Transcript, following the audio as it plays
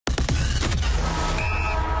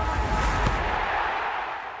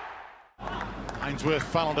Ainsworth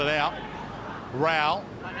funneled it out. Rowell.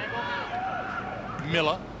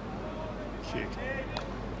 Miller. Kick.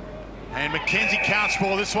 And McKenzie can't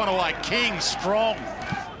spoil this one away. King strong.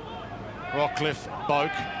 Rockcliffe,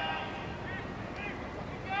 Boak.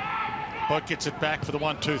 Boak gets it back for the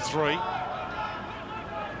 1-2-3.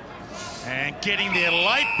 And getting there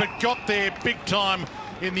late, but got there big time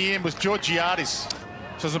in the end was Georgiadis.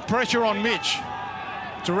 So some pressure on Mitch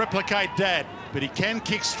to replicate Dad, but he can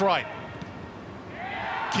kick straight.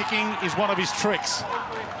 Kicking is one of his tricks.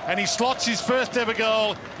 And he slots his first ever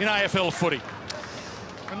goal in AFL footy.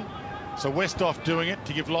 So Westhoff doing it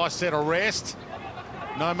to give Lycett a rest.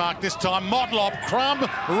 No mark this time. Motlop, Crumb,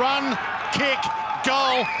 run, kick,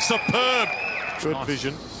 goal, superb. Good nice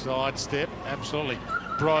vision. Sidestep, absolutely.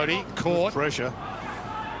 Brodie, caught. Good pressure.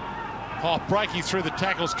 Oh, breaking through the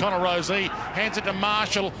tackles, Connor Rosey hands it to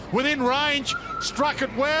Marshall. Within range, struck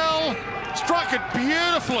it well, struck it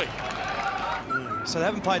beautifully. So they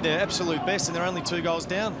haven't played their absolute best and they're only 2 goals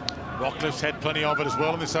down. Rockcliffe's had plenty of it as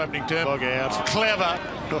well in this opening term. Bog out. Clever.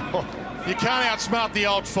 You can't outsmart the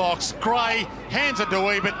old fox. Gray hands it to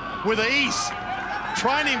Ebert with ease.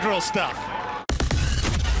 Training drill stuff.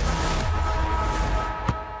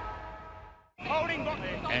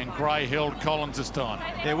 And Gray held Collins this time.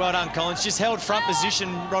 Yeah, well done, Collins. Just held front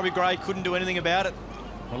position. Robbie Gray couldn't do anything about it.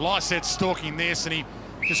 Well, Lycett's stalking this and he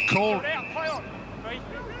just called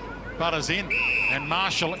Butters in. And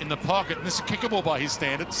Marshall in the pocket. And this is kickable by his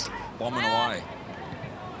standards. Bombing away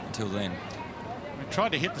until then. We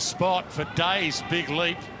tried to hit the spot for Day's big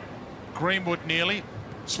leap. Greenwood nearly.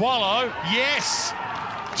 Swallow, yes!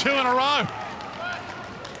 2 in a row.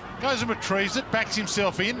 Goes and retrieves it, backs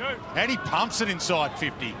himself in, and he pumps it inside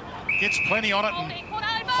 50. Gets plenty on it and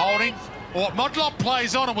holding. Or Motlop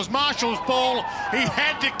plays on. It was Marshall's ball. He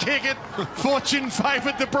had to kick it. Fortune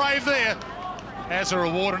favoured the Brave there. As a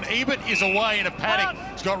reward, and Ebert is away in a paddock.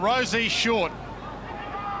 He's got Rosey short.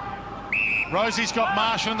 Rosey's got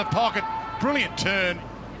Marshall in the pocket. Brilliant turn.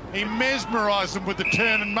 He mesmerised them with the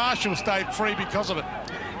turn, and Marshall stayed free because of it.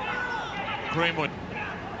 Greenwood.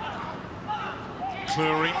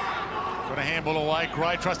 Cleary. Got a handball away.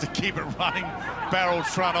 Gray tries to keep it running. Barreled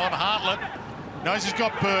front on. Hartlett knows he's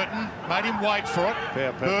got Burton. Made him wait for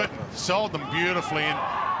it. Burton sold them beautifully, and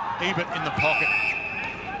Ebert in the pocket.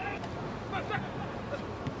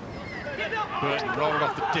 Burton rolled it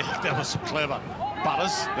off the deck. That was clever.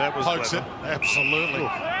 Butters that was pokes clever. it. Absolutely.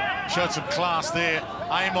 Showed some class there.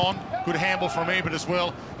 Aim on. Good handball from Ebert as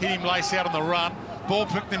well. Hit him lace out on the run. Ball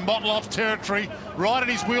picked in Motlop's territory. Right in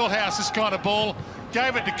his wheelhouse, this kind of ball.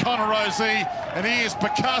 Gave it to Connor Rosey. And here's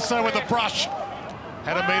Picasso with a brush.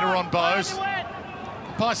 Had a metre on Bowes.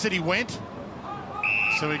 Pye said he went.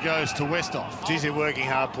 So he goes to Westhoff. Geez, they're working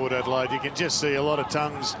hard, Port Adelaide. You can just see a lot of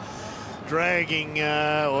tongues dragging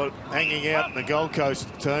or hanging out in the Gold Coast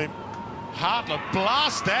team. Hartlett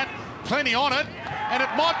blast that, plenty on it, and it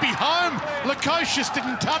might be home. Lukosius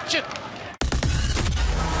didn't touch it.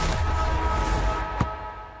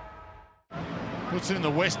 Puts it in the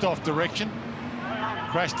Westhoff direction.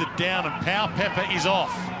 Crashed it down, and Powell-Pepper is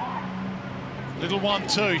off. Little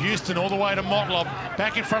 1-2, Houston all the way to Motlop.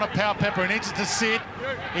 Back in front of Powell-Pepper, he needs it to sit.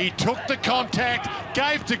 He took the contact,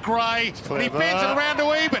 gave to Gray, and he bends it around to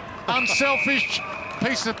Ebert. Unselfish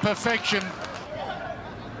piece of perfection.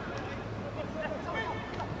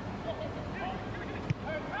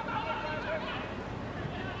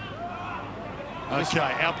 Okay,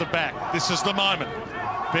 out the back. This is the moment.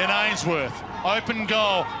 Ben Ainsworth, open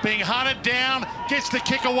goal, being hunted down, gets the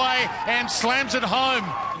kick away and slams it home.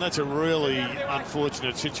 And that's a really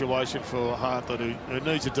unfortunate situation for Hartlett, who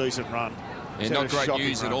needs a decent run. Yeah, not great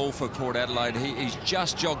news at all for Port Adelaide. He's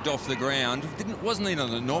just jogged off the ground. Wasn't in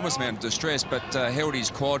an enormous amount of distress, but held his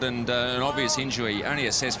quad and an obvious injury, only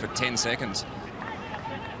assessed for 10 seconds.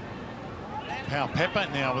 Powell-Pepper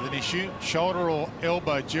now with an issue. Shoulder or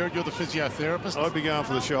elbow? Jared, you're the physiotherapist. I'd be going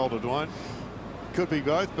for the shoulder, Dwayne. Could be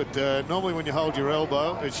both, but normally when you hold your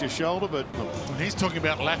elbow, it's your shoulder, but... He's talking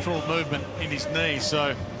about lateral movement in his knee,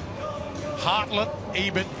 so Hartlett,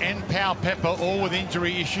 Ebert and Powell-Pepper all with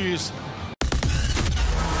injury issues.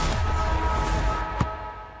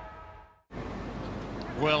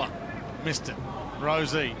 Weller missed it.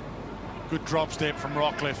 Rosey, good drop step from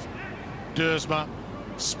Rockcliffe. Dersma,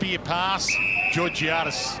 spear pass.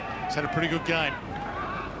 Georgiadis has had a pretty good game.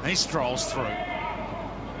 And he strolls through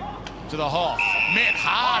to the Hoff. Met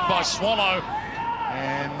hard by Swallow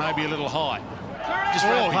and maybe a little high. Just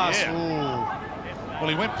ran past. Yeah. Well,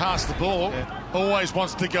 he went past the ball. Yeah. Always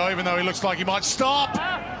wants to go, even though he looks like he might stop.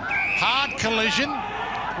 Hard collision.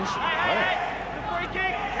 Free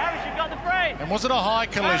kick. Harris, you got the free. And was it a high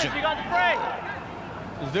collision? Harris, you got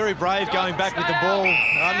the free. Very brave going back with the ball.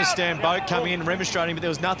 I understand Boat coming in and remonstrating, but there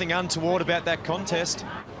was nothing untoward about that contest.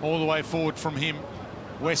 All the way forward from him.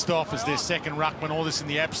 Westhoff as their second ruckman, all this in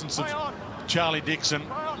the absence of Charlie Dixon.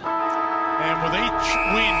 And with each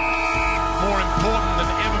win more important than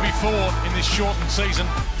ever before in this shortened season,